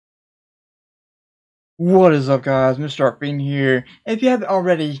What is up, guys? Mr. Bean here. If you haven't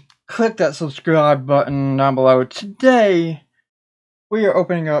already, click that subscribe button down below. Today, we are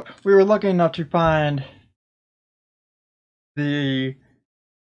opening up. We were lucky enough to find I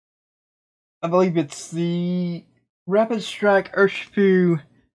believe it's the Rapid Strike Urshifu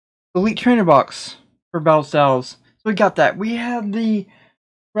Elite Trainer Box for Battle Styles. So we got that. We have the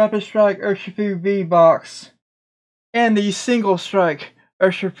Rapid Strike Urshifu V Box and the Single Strike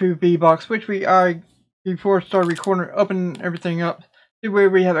Urshifu V Box, which we are, before I start recording, open everything up. See where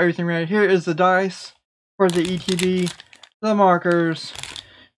we have everything right here is the dice for the ETB, the markers,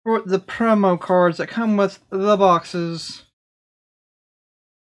 for the promo cards that come with the boxes.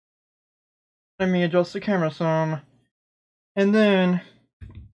 Let me adjust the camera some. And then,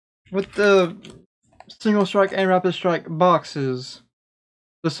 with the Single Strike and Rapid Strike boxes,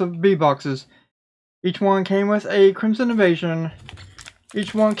 the B boxes, each one came with a Crimson Invasion.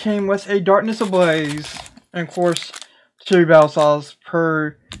 Each one came with a Darkness Ablaze, and of course, 2 battle styles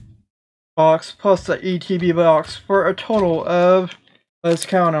per box, plus the ETB box, for a total of, let's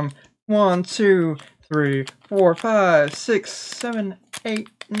count them, 1, 2, 3, 4, 5, 6, 7, 8,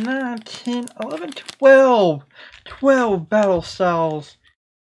 9, 10, 11, 12 battle styles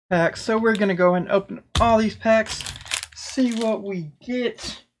packs. So we're going to go ahead and open all these packs, see what we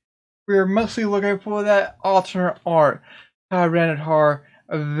get. We're mostly looking for that alternate art Tyranitar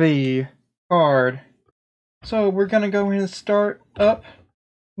V card. So we're gonna go ahead and start up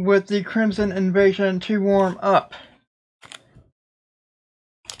with the Crimson Invasion to warm up.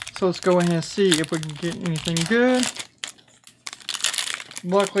 So let's go ahead and see if we can get anything good.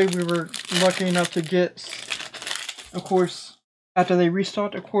 Luckily, we were lucky enough to get, of course, after they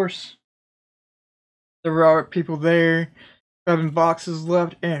restart, of course, there were people there grabbing boxes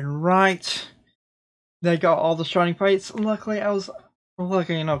left and right. They got all the starting fights. Luckily, I was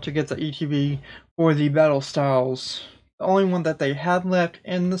lucky enough to get the ETB for the battle styles. The only one that they had left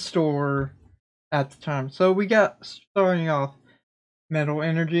in the store at the time. So we got, starting off, Metal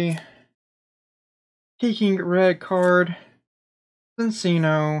Energy, Peking Red card,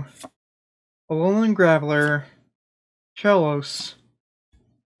 Cincino, Alolan Graveler, Chelos,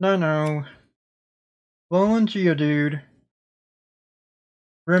 Nano, Alolan Geodude,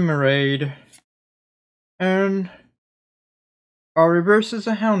 Remoraid, and our reverse is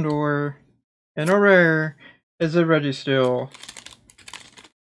a Houndour, and our rare is a Registeel.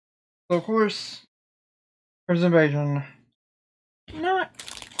 So of course, Crimson Invasion, not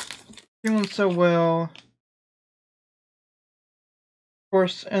doing so well. Of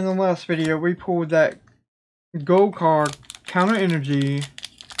course, in the last video, we pulled that gold card, Counter Energy.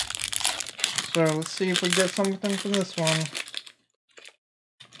 So let's see if we get something from this one.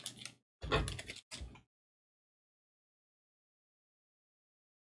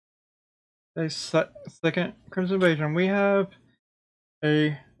 A second Crimson Invasion. We have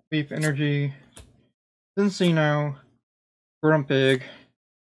a Leaf Energy, Cincino, Grumpig,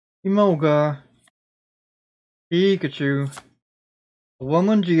 Emolga, Pikachu,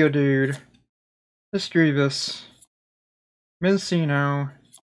 Alolan Geodude, Misdreavus, Mincino,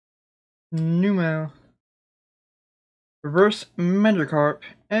 Numel, Reverse Magikarp,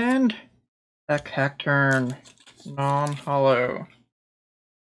 and a Cacturn non-hollow.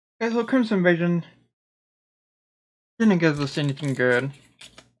 Okay, so Crimson Invasion didn't give us anything good.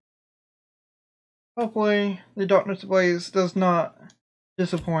 Hopefully, the Darkness Ablaze does not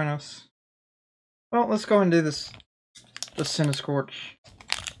disappoint us. Well, let's go and do this. The Cinescorch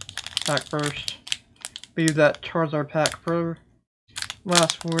pack first. Leave that Charizard pack for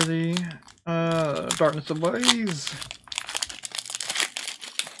last for the Darkness Ablaze.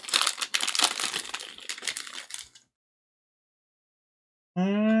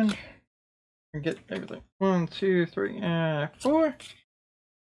 And get everything. 1, 2, 3, and 4.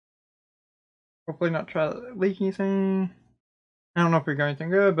 Hopefully not try to leak anything. I don't know if we got anything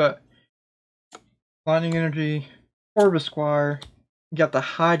good, but Lightning Energy, Orbisquire, got the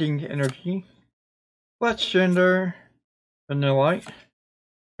Hiding Energy, Fletchender, Vanillite,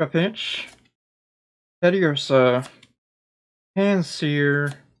 Trapinch, Teddiursa,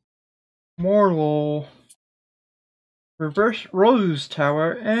 Pansear, Morlul, Reverse Rose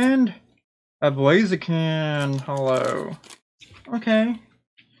Tower, and a Blaziken Hollow. Okay.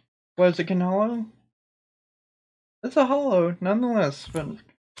 Blaziken Hollow? It's a hollow, nonetheless, but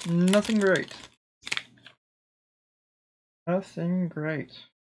nothing great. Nothing great.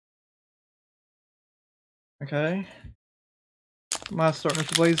 Okay. My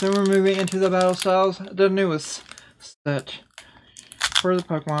Darkness Ablaze. Then we're moving into the battle styles, the newest set for the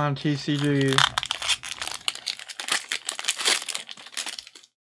Pokemon TCG.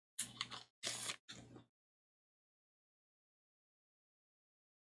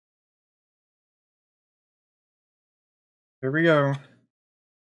 Here we go.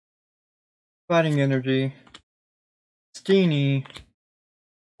 Fighting Energy. Steenie.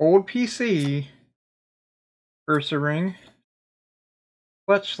 Old PC. Ursaring.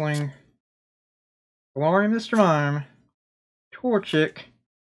 Fletchling. Glory Mr. Mime. Torchic.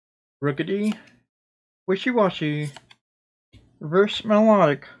 Rookity. Wishy-Washy. Reverse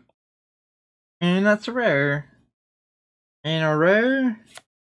Melodic. And that's a rare. And a rare.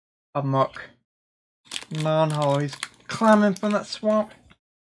 A Muck. Non-hollow. He's climbing from that swamp.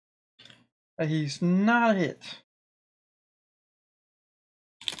 But he's not a hit.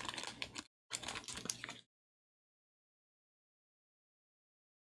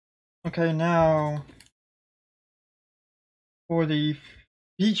 Okay, now for the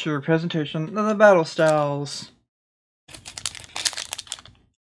feature presentation of the battle styles.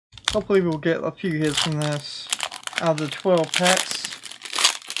 Hopefully we'll get a few hits from this out of the 12 packs.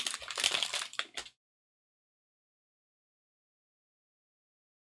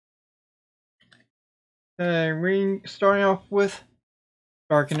 Okay, we starting off with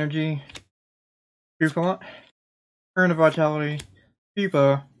Dark Energy, Bufont, Urn of Vitality,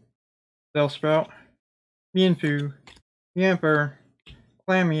 Pupa, Bellsprout, Mienfoo, Yamper,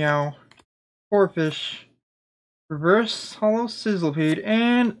 Clammeow, Corphish, Reverse Hollow Sizzlipede,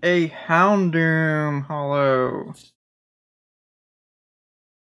 and a Houndoom Hollow.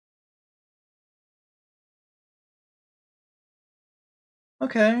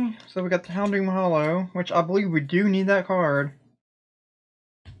 Okay, so we got the Houndoom Hollow, which I believe we do need that card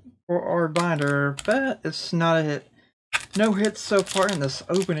for our binder, but it's not a hit. No hits so far in this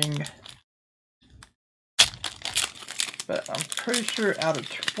opening. But I'm pretty sure out of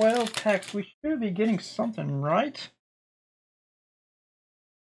 12 packs, we should be getting something right.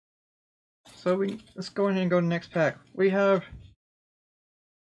 So let's go ahead and go to the next pack. We have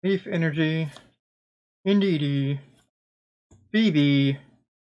Leaf Energy, Indeedee, BB,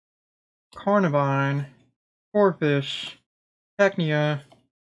 Carnivine, Corphish, Cacnea,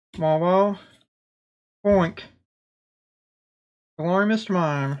 Mawile, Boink, Galarian Mr.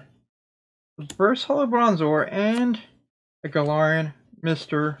 Mime, Reverse Hollow Bronzor, and a Galarian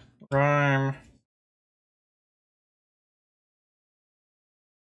Mr. Rhyme.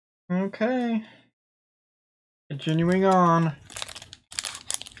 Okay. Continuing on.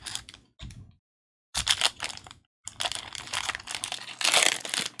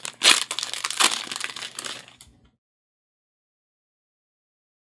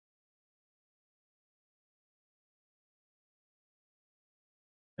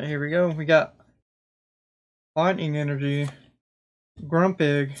 Here we go. We got Lightning Energy,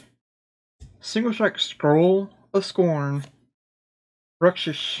 Grumpig, Single Strike Scroll of Scorn,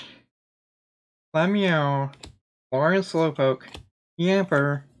 Bruxish, Clammeow, Galarian Slowpoke,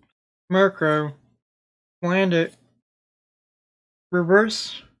 Yamper, Murkrow, Landit,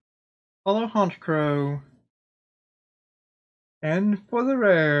 Reverse Hollow Honchkrow, and for the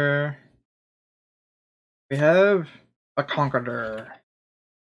rare, we have a Conqueror.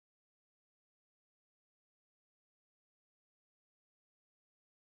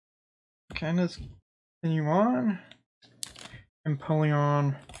 Okay, let's continue on.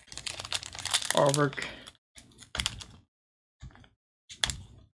 Empoleon, Arbok.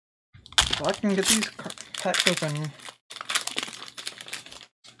 So I can get these packs open.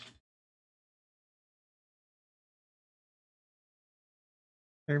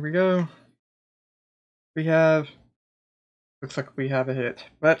 Here we go. We have, looks like we have a hit,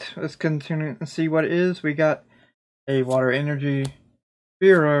 but let's continue and see what it is. We got a Water Energy,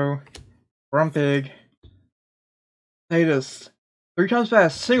 Spearow, Grumpig, Status, 3 times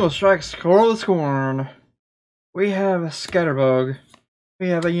fast, Single Strike, Scroll of Scorn. We have a Scatterbug. We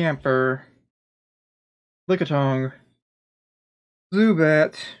have a Yamper, Lickitung,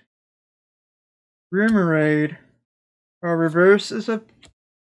 Zubat, Remoraid. Our reverse is a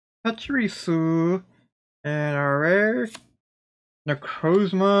Pachirisu, and our rare,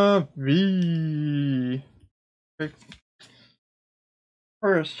 Necrozma V.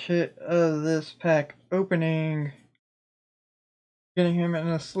 First hit of this pack opening. Getting him in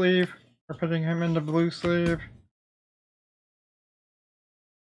a sleeve, or putting him in the blue sleeve.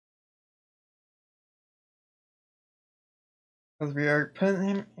 Because we are putting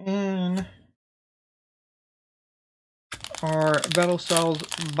him in our Battle Styles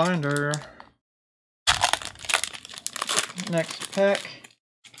binder. Next pack.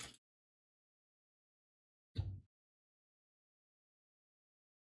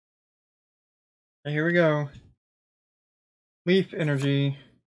 And here we go. Leaf Energy.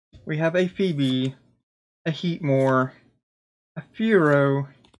 We have a Phoebe, a Heatmore, a Fearow,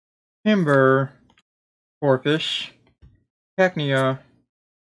 Timber, Corphish, Cacnea,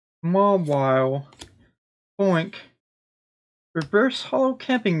 Mobile, Boink, Reverse Hollow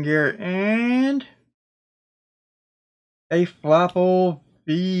Camping Gear, and a Flapple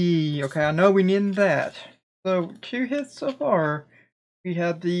V. Okay, I know we need that. So, 2 hits so far. We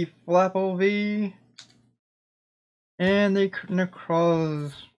have the Flapple V and the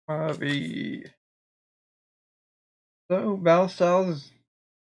Necroz V. So, Battle Styles,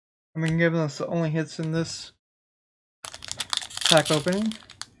 giving us the only hits in this pack opening.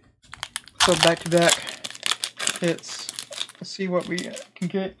 So, back-to-back hits. Let's see what we can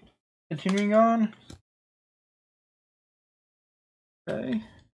get. Continuing on. Okay,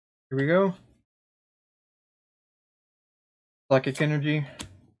 here we go. Psychic Energy.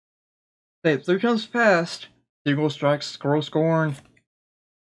 Say 3 times fast. Single Strike, Scroll Scorn.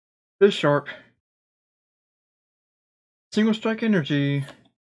 Fish Shark. Single Strike Energy.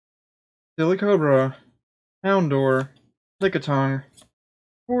 Silly Cobra. Houndour. Lickitung.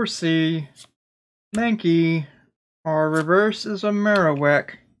 4C. Mankey. Our reverse is a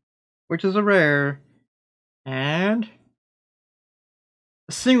Marowak, which is a rare. And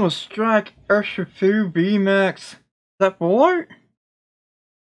a Single Strike Urshifu VMAX. Is that full art?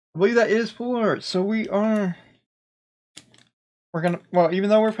 I believe that is full art. So we're gonna, well, even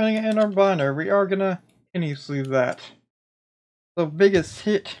though we're putting it in our binder, we are gonna penny sleeve that. The biggest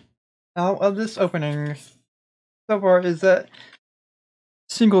hit out of this opening so far is that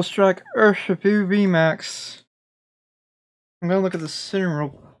Single Strike Urshifu VMAX. I'm gonna look at the center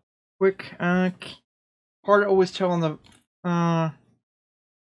real quick. Hard to always tell on the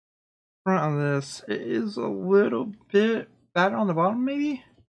front of this. It is a little bit bad on the bottom, maybe?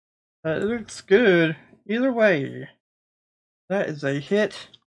 It looks good. Either way, that is a hit.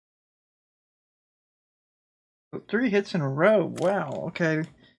 3 hits in a row. Wow, okay.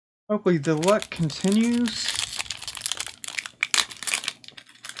 Hopefully the luck continues.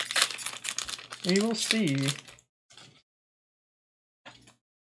 We will see.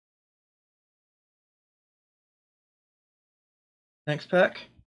 Next pack.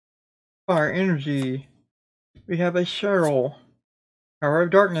 Fire Energy. We have a Cheryl. Power of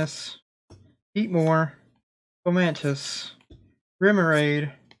Darkness. Eatmore. Fomantis.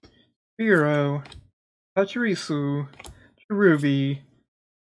 Remoraid. Spearow. Pachirisu. Cherubi.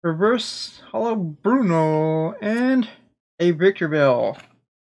 Reverse Hollow Bruno. And a Victor Bell.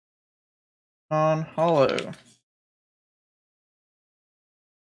 On Hollow.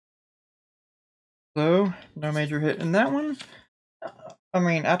 So, no major hit in that one.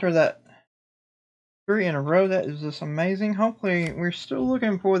 After that 3 in a row, that is just amazing. Hopefully, we're still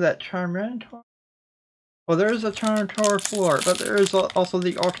looking for that Charmantar. Well, there is a Charmantar full art, but there is also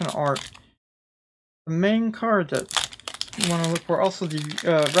the alternate art. The main card that you want to look for, also the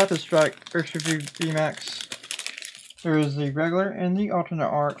Rapid Strike Urshifu VMAX. There is the regular and the alternate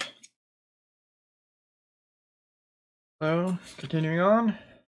art. So, continuing on,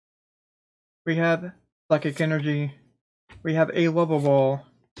 we have Psychic Energy, we have a Level Ball,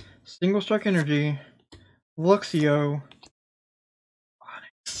 Single Strike Energy, Luxio,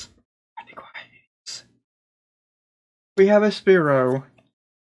 Onyx, we have a Spearow,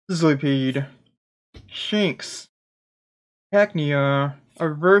 Sizzlipede, Shinx, Cacnea, our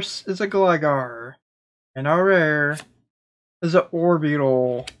reverse is a Gligar, and our rare is an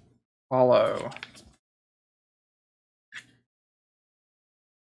Orbital Hollow.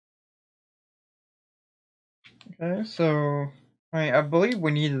 Okay, so I believe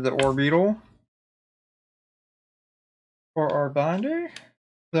we needed the Orbital for our binder.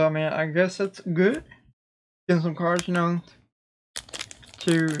 So I guess that's good. Getting some cards, to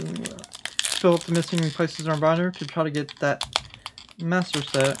fill up the missing places in our binder to try to get that master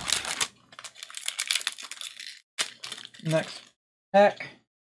set. Next pack.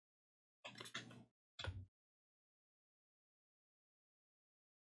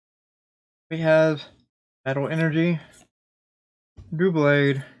 We have Metal Energy,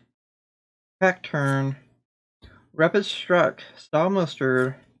 Doublade, Cacturn, Rapid Strike, Style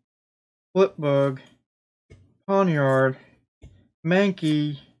Mustard, Flipbug, Ponyard,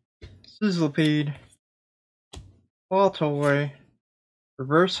 Mankey, Sizzlipede, Baltoy,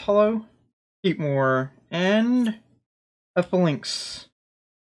 Reverse Hollow, Keepmore, and a Phalanx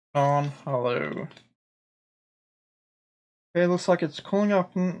on Hollow. Okay, looks like it's cooling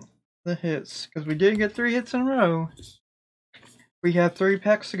off from the hits, because we did get 3 hits in a row. We have 3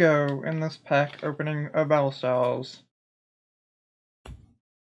 packs to go in this pack opening of Battle Styles.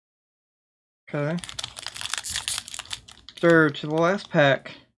 Okay. Third to the last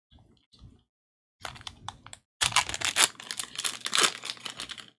pack.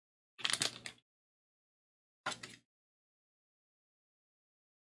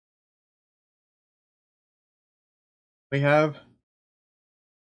 We have,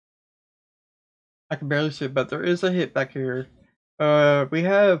 I can barely see it, but there is a hit back here. We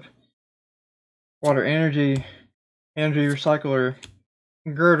have Water Energy, Energy Recycler,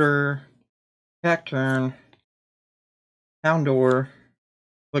 Girder, Cacturn, Houndour,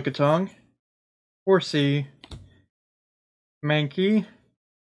 Lickitung, Horsey, Mankey,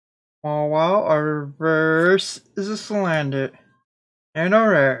 Wow, our reverse is a Salandit, and a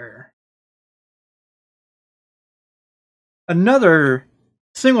rare. Another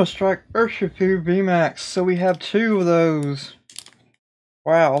single strike Urshifu VMAX, so we have 2 of those.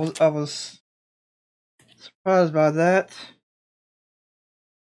 Wow, I was surprised by that.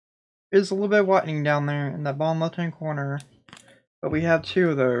 It's a little bit whitening down there in that bottom left hand corner, but we have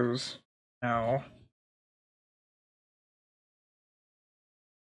 2 of those now.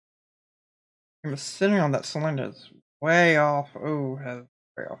 I'm sitting on that cylinder, it's way off. Oh,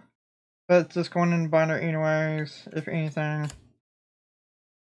 way off. But it's just going in the binder anyways, if anything.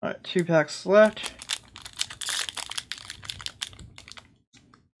 Alright, 2 packs left.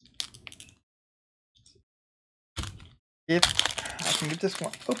 If I can get this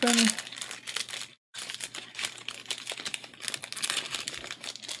one open.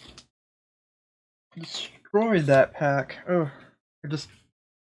 Destroyed that pack. Oh, I just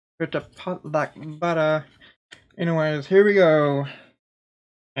ripped a pot like butter. Anyways, here we go.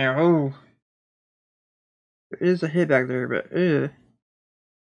 And oh, there is a hit back there, but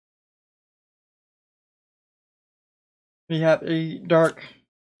we have a dark,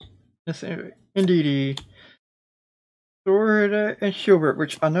 indeed, Sword and Shilbert,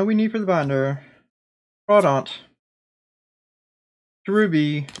 which I know we need for the binder. Rodont,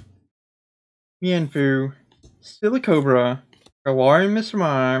 Ruby, Mienfu, Silicobra, Galarian Mr.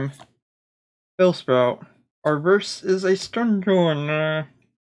 Mime, Bellsprout. Our verse is a Stunjourn.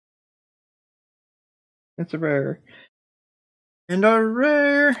 It's a rare. And a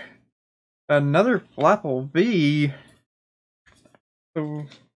rare! Another Flapple V. So,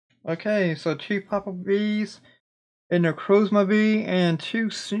 okay, so 2 Flapple Vs, and a Necrozma V, and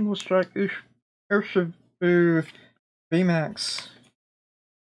 2 single strike Urshifu VMAX.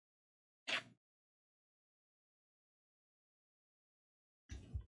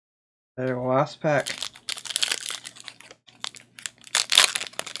 Okay, last pack.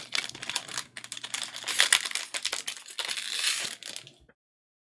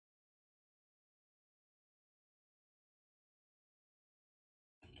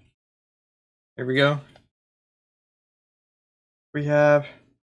 Here we go. We have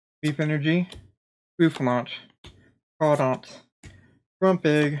Beef Energy, Bouffalant, Crawdont,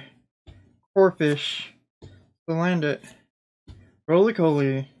 Grumpig, Corfish, Salandit,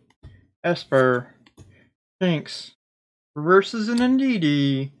 Roly-Coly, Esper, Jinx, Reverses and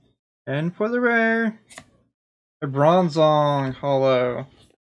Indeedee, and for the rare, a Bronzong Hollow.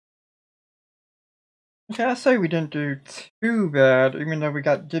 Okay, I say we didn't do too bad, even though we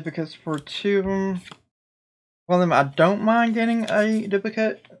got duplicates for 2 of them. One of them I don't mind getting a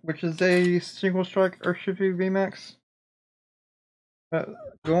duplicate, which is a single strike Urshifu VMAX. But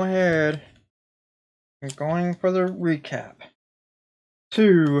go ahead. I'm going for the recap.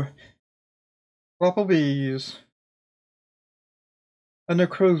 2 Flapple Vs, a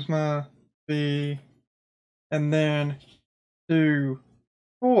Necrozma V, and then 2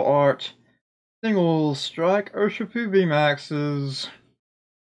 full art single strike Urshifu VMAXs.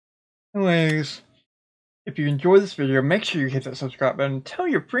 Anyways, if you enjoyed this video, make sure you hit that subscribe button. Tell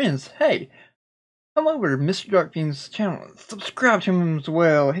your friends, hey, come over to Mr. Darkfiend's channel. Subscribe to him as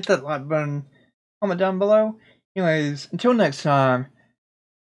well. Hit that like button. Comment down below. Anyways, until next time,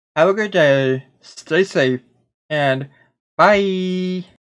 have a great day, stay safe, and bye!